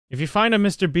If you find a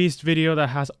MrBeast video that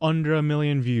has under 1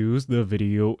 million views, the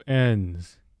video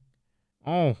ends.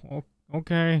 Oh,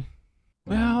 okay.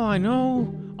 Well, I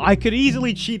know I could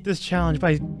easily cheat this challenge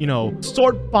by,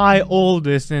 sort by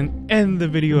oldest and end the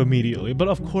video immediately. But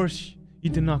of course, you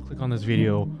did not click on this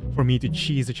video for me to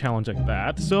cheese a challenge like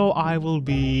that. So I will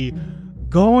be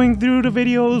going through the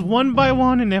videos one by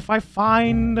one, and if I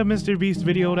find a MrBeast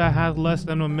video that has less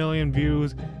than 1 million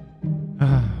views,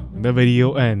 the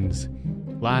video ends.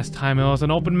 Last time it was an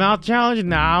open mouth challenge,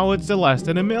 now it's a less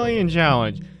than 1 million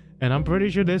challenge. And I'm pretty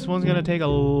sure this one's gonna take a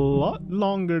lot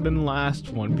longer than the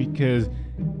last one because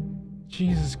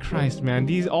Jesus Christ, man,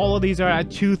 all of these are at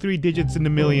 2-3 digits in the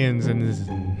millions, and this is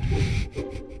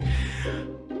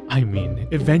I mean,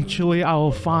 eventually I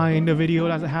will find a video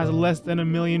that has less than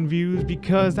 1 million views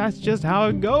because that's just how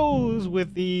it goes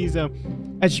with these.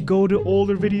 As you go to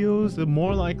older videos, the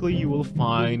more likely you will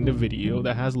find a video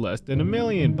that has less than 1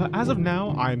 million. But as of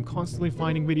now, I'm constantly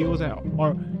finding videos that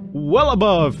are well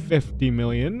above 50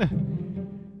 million.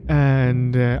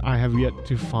 And I have yet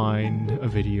to find a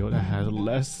video that has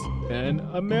less than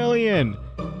 1 million.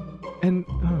 And,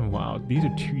 oh wow, these are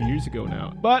 2 years ago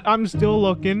now. But I'm still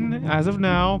looking, as of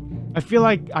now. I feel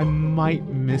like I might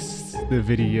miss the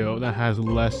video that has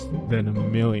less than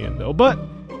 1 million though. But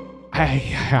I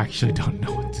actually don't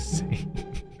know what to say.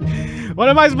 What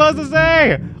am I supposed to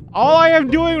say? All I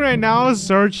am doing right now is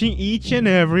searching each and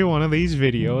every one of these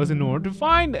videos in order to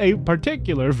find a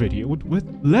particular video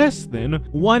with less than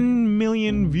 1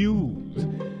 million views.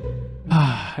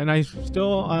 And I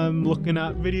still am looking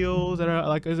at videos that are,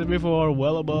 like I said before,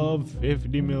 well above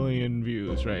 50 million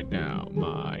views right now.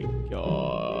 My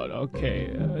god. Okay,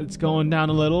 it's going down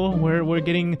a little.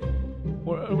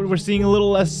 We're seeing a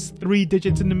little less 3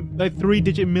 digits in the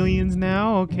 3-digit millions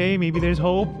now. Okay, maybe there's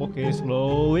hope. Okay,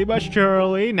 slowly but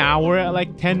surely. Now we're at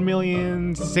like 10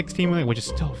 million, 16 million, which is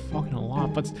still fucking a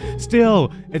lot, but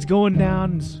still, it's going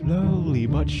down slowly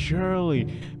but surely.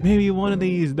 Maybe one of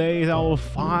these days I will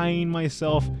find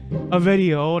myself a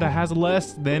video that has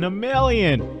less than 1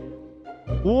 million.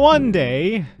 One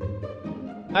day.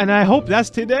 And I hope that's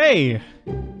today.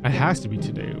 It has to be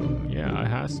today. Yeah, it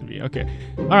has to be. Okay.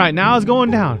 Alright, now it's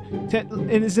going down.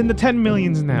 And it's in the 10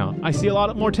 millions now. I see a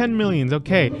lot more 10 millions.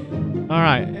 Okay.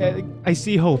 Alright. I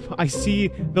see hope. I see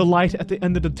the light at the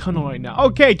end of the tunnel right now.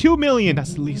 Okay, 2 million.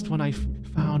 That's the least one I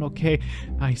found. Okay.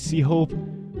 I see hope.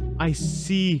 I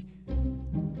see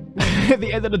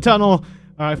the end of the tunnel.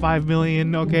 Alright, 5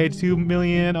 million. Okay, 2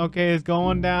 million. Okay, it's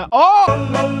going down. Oh!